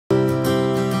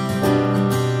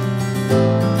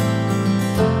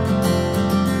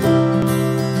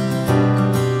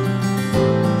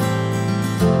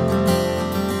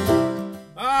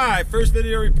First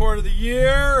video report of the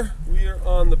year. We are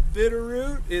on the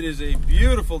Bitterroot. It is a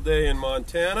beautiful day in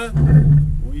Montana.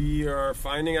 We are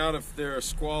finding out if their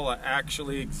skwala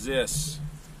actually exists.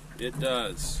 It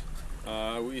does.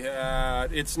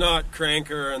 It's not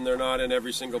cranker and they're not in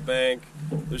every single bank.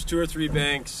 There's 2 or 3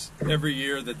 banks every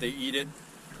year that they eat it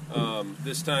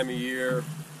this time of year,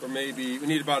 or maybe we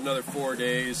need about another 4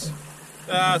 days.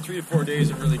 3 to 4 days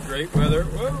of really great weather.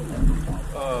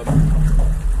 Whoa.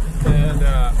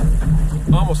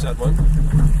 Almost had one.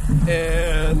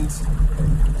 And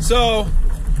so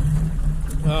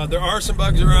there are some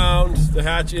bugs around. The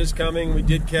hatch is coming. We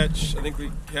did catch, I think we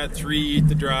had 3 eat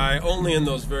the dry, only in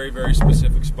those very, very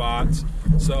specific spots.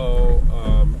 So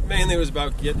mainly it was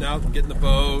about getting out and getting the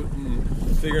boat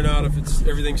and figuring out if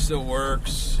everything still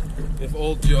works, if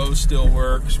Old Joe still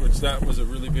works, which that was a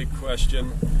really big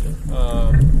question.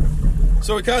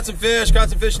 So we caught some fish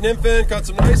nymphing, caught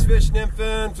some nice fish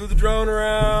nymphing, flew the drone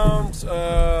around.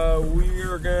 We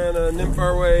are gonna nymph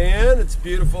our way in. It's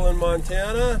beautiful in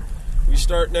Montana. We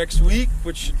start next week,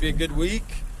 which should be a good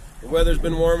week. The weather's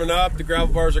been warming up, the gravel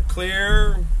bars are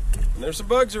clear, and there's some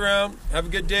bugs around. Have a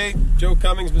good day. Joe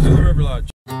Cummings, Missoula River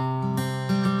Lodge.